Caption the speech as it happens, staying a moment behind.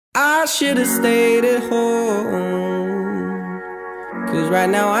I should've stayed at home, 'cause right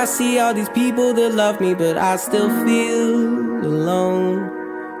now I see all these people that love me, but I still feel alone.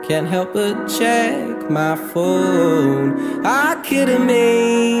 Can't help but check my phone. I could've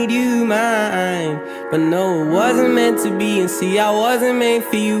made you mine, but no, it wasn't meant to be. And see, I wasn't made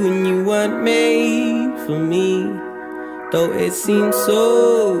for you, and you weren't made for me, though it seemed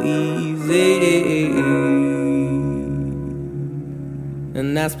so easy.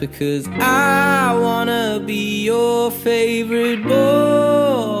 And that's because I wanna be your favorite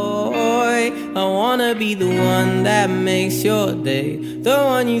boy. I wanna be the one that makes your day, the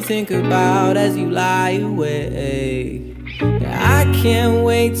one you think about as you lie awake. I can't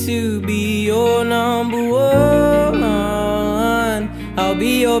wait to be your number one. I'll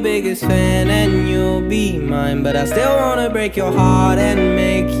be your biggest fan and you'll be mine, but I still wanna break your heart and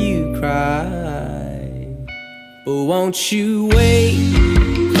make you cry. But won't you wait?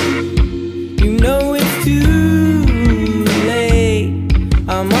 You know it's too late.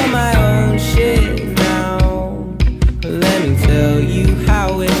 I'm on my own shit now. Let me tell you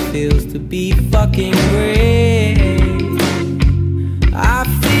how it feels to be fucking great. I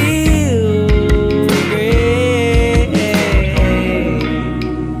feel great.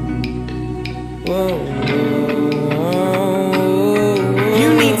 Whoa, whoa. You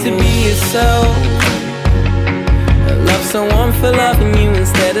need to be yourself. Someone for loving you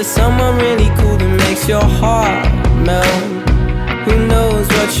instead of someone really cool that makes your heart melt. Who knows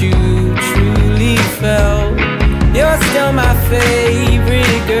what you truly felt? You're still my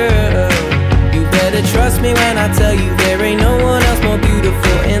favorite girl. You better trust me when I tell you there ain't no one else more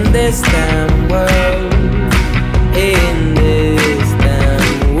beautiful in this damn world. In this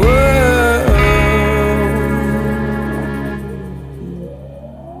damn world.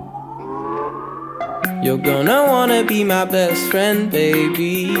 You're gonna wanna be my best friend,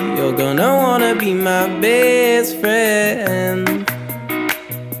 baby. You're gonna wanna be my best friend.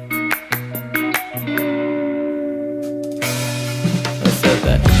 I said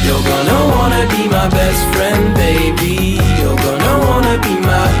that. You're gonna wanna be my best friend, baby. You're gonna wanna be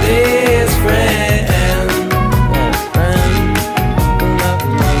my best friend. Best friend.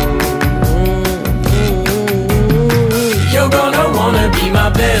 You're gonna wanna be my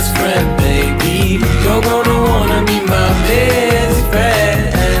best friend, baby. You're gonna wanna be my best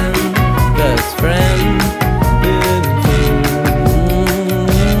friend. Best friend.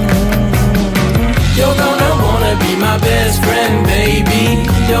 You're gonna wanna be my best friend, baby.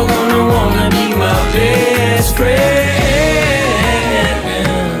 You're gonna wanna be my best friend.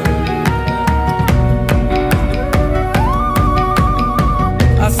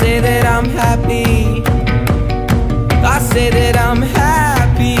 I say that I'm happy. I say that I'm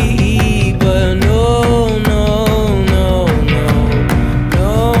happy, but no.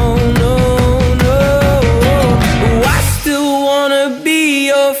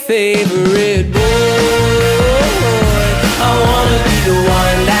 Favorite boy, I wanna be the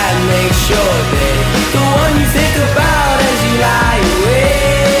one that makes your day, the one you think about as you lie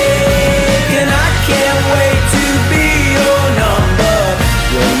awake. And I can't wait to be your number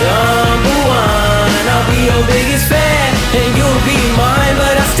one. I'll be your biggest fan and you'll be mine,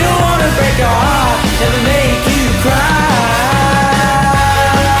 but I still wanna break your heart and make you cry.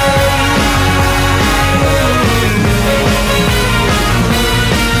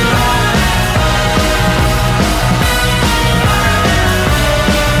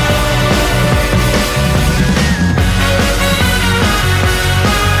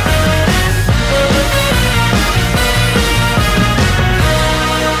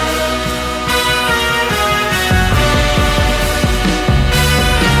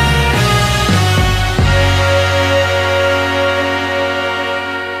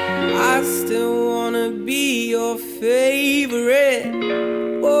 Favorite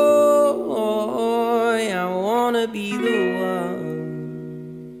boy, I wanna be the one.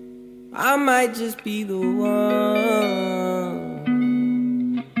 I might just be the one.